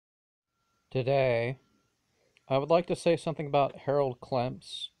Today, I would like to say something about Harold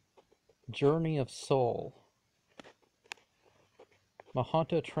Klemp's Journey of Soul.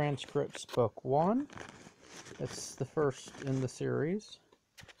 Mahanta Transcripts Book 1. It's the first in the series.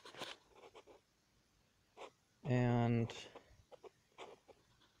 And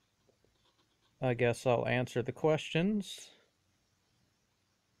I guess I'll answer the questions.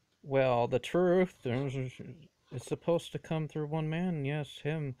 Well, the truth is supposed to come through one man, yes,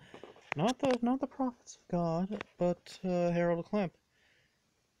 him. Not the prophets of God, but Harold Klemp.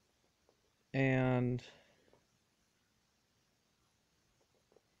 And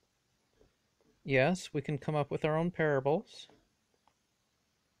yes, we can come up with our own parables.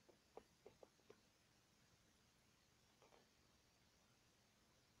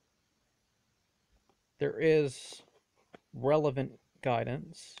 There is relevant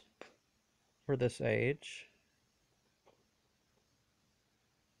guidance for this age.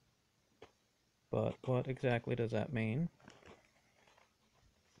 But what exactly does that mean?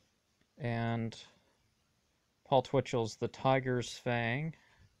 And Paul Twitchell's The Tiger's Fang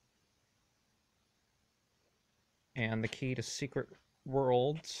and The Key to Secret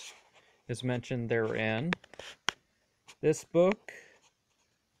Worlds is mentioned therein. This book,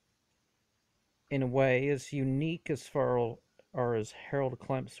 in a way, is unique as far as Harold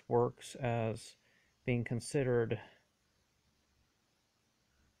Klemp's works as being considered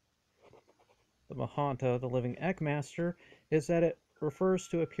the Mahanta, the living Ekmaster, is that it refers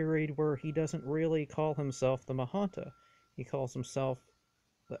to a period where he doesn't really call himself the Mahanta. He calls himself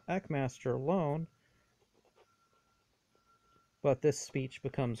the Ekmaster alone, but this speech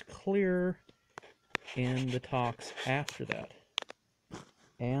becomes clear in the talks after that.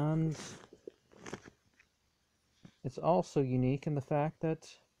 And it's also unique in the fact that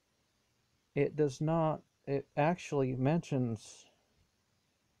it actually mentions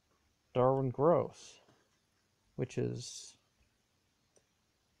Darwin Gross, which is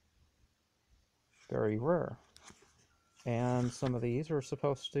very rare. And some of these are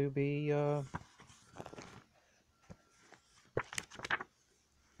supposed to be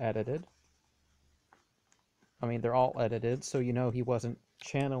edited. I mean, they're all edited, so you know he wasn't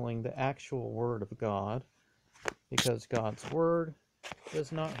channeling the actual word of God, because God's word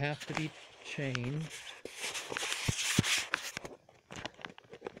does not have to be changed.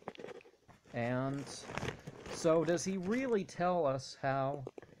 And so does he really tell us how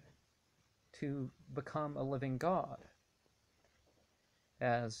to become a living God,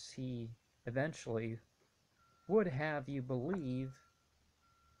 as he eventually would have you believe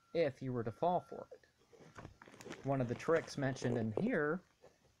if you were to fall for it? One of the tricks mentioned in here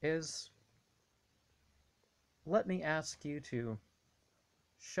is, let me ask you to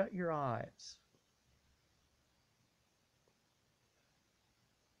shut your eyes.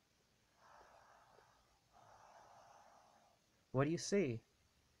 What do you see?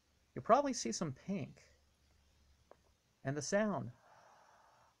 You'll probably see some pink. And the sound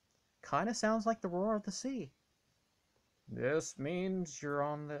kind of sounds like the roar of the sea. This means you're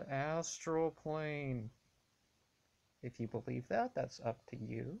on the astral plane. If you believe that, that's up to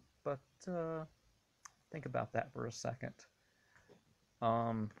you. But think about that for a second.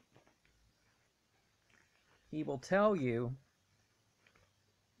 He will tell you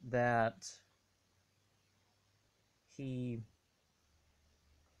that he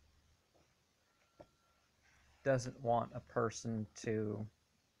doesn't want a person to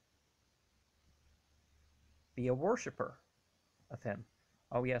be a worshiper of him.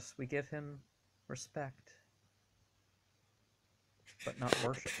 Oh yes, we give him respect, but not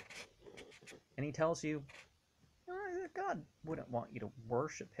worship. And he tells you, God wouldn't want you to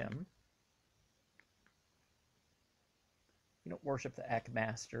worship him. You don't worship the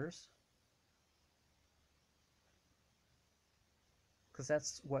Ekmasters, because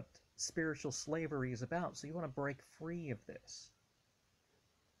that's what spiritual slavery is about. So you want to break free of this.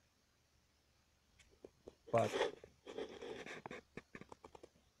 But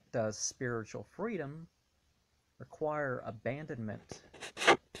does spiritual freedom require abandonment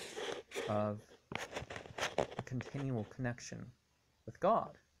of a continual connection with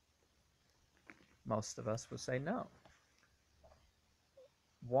God? Most of us would say no.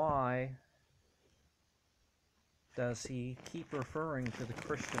 Why does he keep referring to the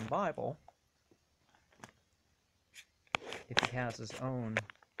Christian Bible if he has his own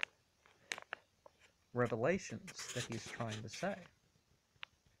revelations that he's trying to say?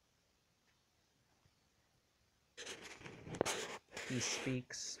 He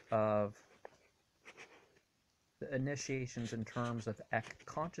speaks of the initiations in terms of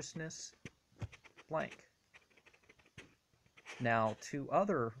consciousness blank. Now, two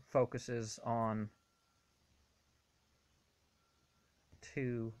other focuses on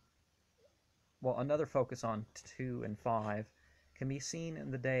another focus on 2 and 5 can be seen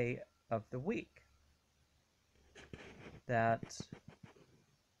in the day of the week. That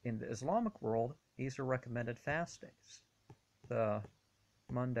in the Islamic world, these are recommended fast days. The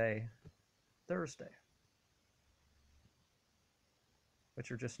Monday, Thursday,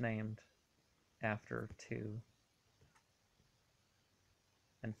 which are just named after 2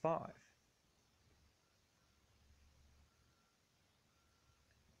 and 5.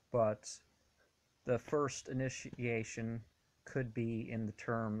 But the first initiation could be in the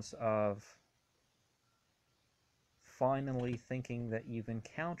terms of finally thinking that you've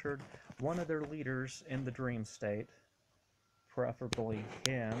encountered one of their leaders in the dream state. Preferably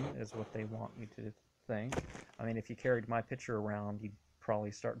him is what they want you to think. I mean, if you carried my picture around, you'd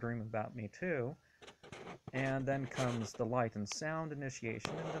probably start dreaming about me too. And then comes the light and sound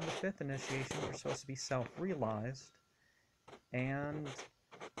initiation, and then the 5th initiation, you're supposed to be self-realized. And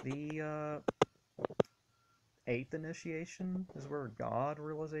the 8th initiation is where God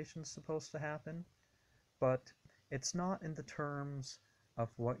realization is supposed to happen. But it's not in the terms of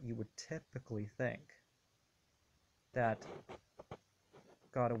what you would typically think. That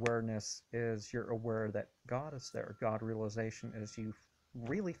God awareness is you're aware that God is there. God realization is you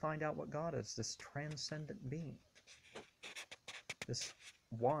really find out what God is, this transcendent being. This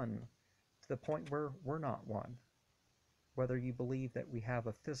one, to the point where we're not one. Whether you believe that we have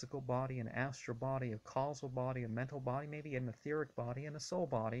a physical body, an astral body, a causal body, a mental body, maybe an etheric body, and a soul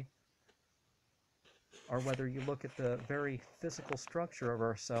body, or whether you look at the very physical structure of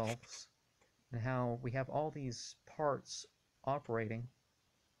ourselves and how we have all these parts operating.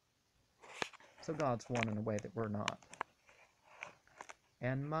 So God's one in a way that we're not.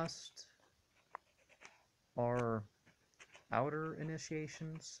 And must our outer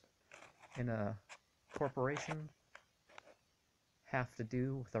initiations in a corporation have to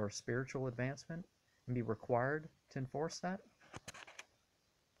do with our spiritual advancement and be required to enforce that?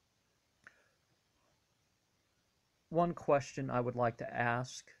 One question I would like to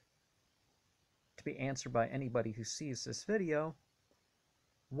ask, to be answered by anybody who sees this video: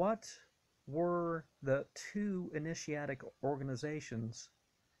 what were the 2 initiatic organizations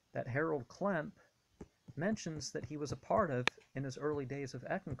that Harold Klemp mentions that he was a part of in his early days of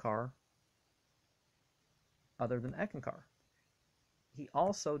Eckankar, other than Eckankar? He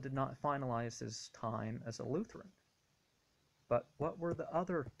also did not finalize his time as a Lutheran. But what were the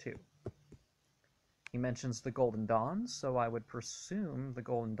other 2? He mentions the Golden Dawn, so I would presume the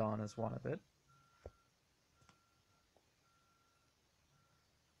Golden Dawn is one of it.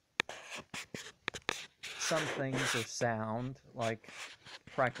 Some things are sound, like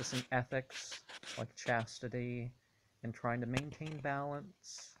practicing ethics, like chastity, and trying to maintain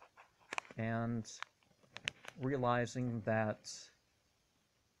balance, and realizing that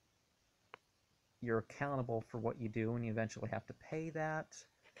you're accountable for what you do and you eventually have to pay that.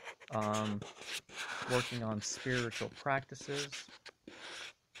 Working on spiritual practices,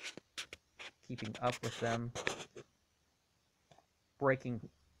 keeping up with them, breaking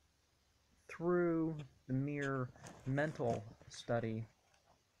through the mere mental study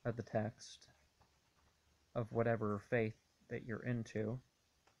of the text of whatever faith that you're into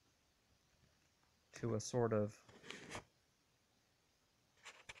to a sort of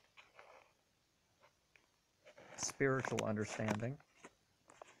spiritual understanding.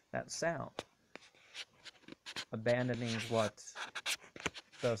 That sound. Abandoning what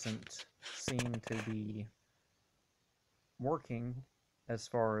doesn't seem to be working as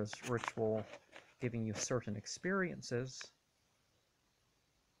far as ritual giving you certain experiences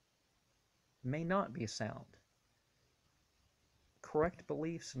may not be sound. Correct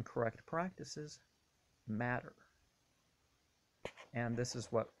beliefs and correct practices matter. And this is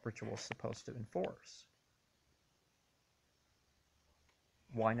what ritual is supposed to enforce.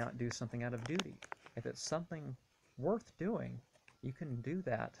 Why not do something out of duty? If it's something worth doing, you can do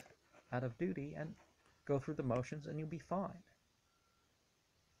that out of duty and go through the motions and you'll be fine.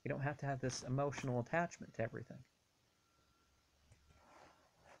 You don't have to have this emotional attachment to everything.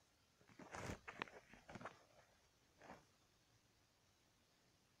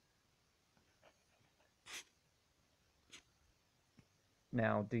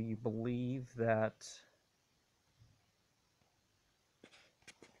 Now, do you believe that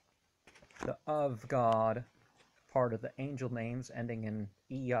the of God part of the angel names ending in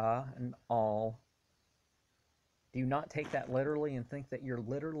Iya and Al, do you not take that literally and think that you're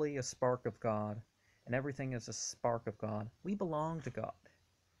literally a spark of God and everything is a spark of God? We belong to God,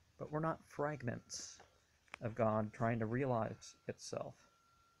 but we're not fragments. of God trying to realize itself.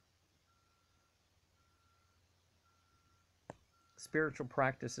 Spiritual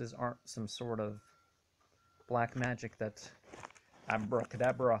practices aren't some sort of black magic that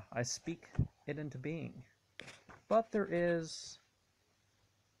abracadabra, I speak it into being. But there is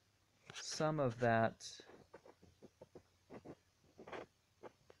some of that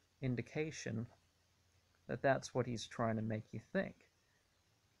indication that that's what he's trying to make you think.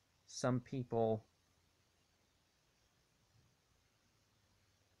 Some people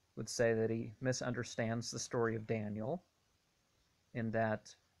would say that he misunderstands the story of Daniel in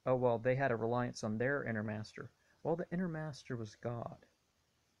that, oh, well, they had a reliance on their inner master. Well, the inner master was God.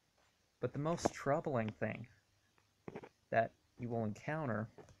 But the most troubling thing that you will encounter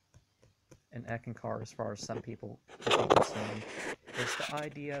in Ekankar, as far as some people are concerned, is the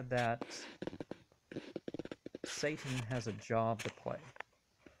idea that Satan has a job to play.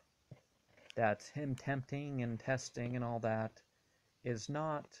 That him tempting and testing and all that is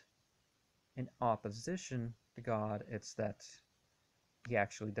not in opposition to God, it's that he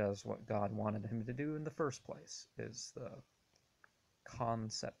actually does what God wanted him to do in the first place, is the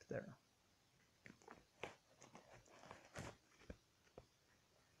concept there.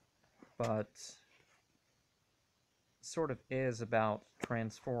 But sort of is about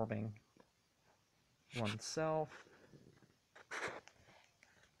transforming oneself.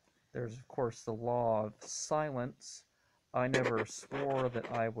 There's, of course, the law of silence. I never swore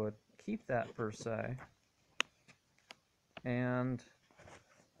that I would keep that, per se. And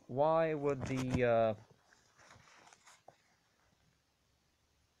why would the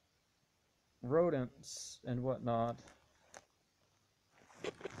rodents and whatnot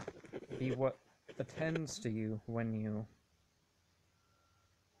be what attends to you when you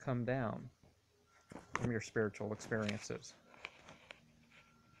come down from your spiritual experiences?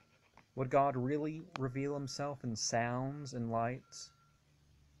 Would God really reveal himself in sounds and lights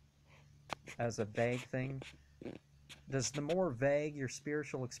as a vague thing? Does the more vague your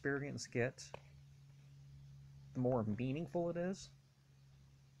spiritual experience get, the more meaningful it is?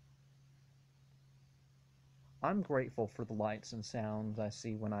 I'm grateful for the lights and sounds I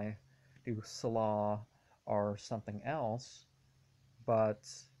see when I do Salah or something else, but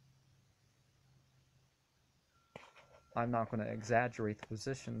I'm not going to exaggerate the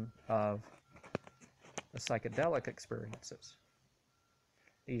position of the psychedelic experiences.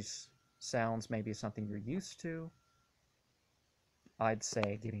 These sounds may be something you're used to. I'd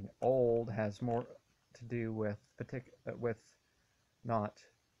say getting old has more to do with not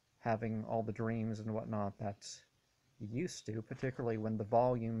having all the dreams and whatnot that you used to, particularly when the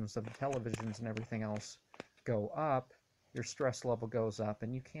volumes of the televisions and everything else go up, your stress level goes up,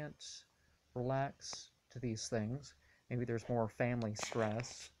 and you can't relax to these things. Maybe there's more family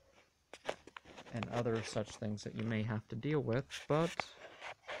stress and other such things that you may have to deal with, but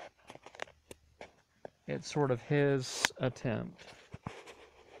it's sort of his attempt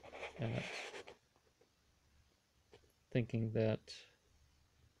at thinking that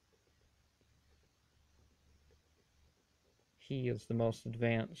he is the most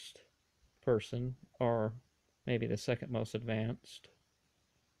advanced person, or maybe the second most advanced.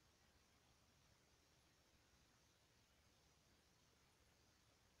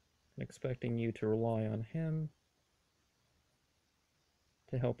 And expecting you to rely on him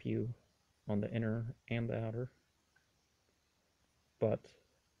to help you on the inner and the outer. But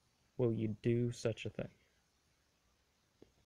will you do such a thing?